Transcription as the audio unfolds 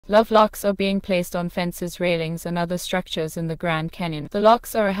Love locks are being placed on fences, railings, and other structures in the Grand Canyon. The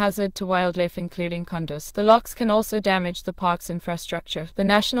locks are a hazard to wildlife, including condors. The locks can also damage the park's infrastructure. The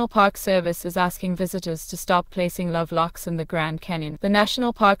National Park Service is asking visitors to stop placing love locks in the Grand Canyon. The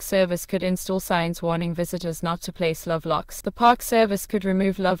National Park Service could install signs warning visitors not to place love locks. The Park Service could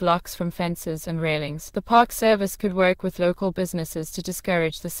remove love locks from fences and railings. The Park Service could work with local businesses to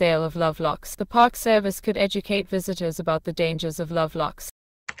discourage the sale of love locks. The Park Service could educate visitors about the dangers of love locks.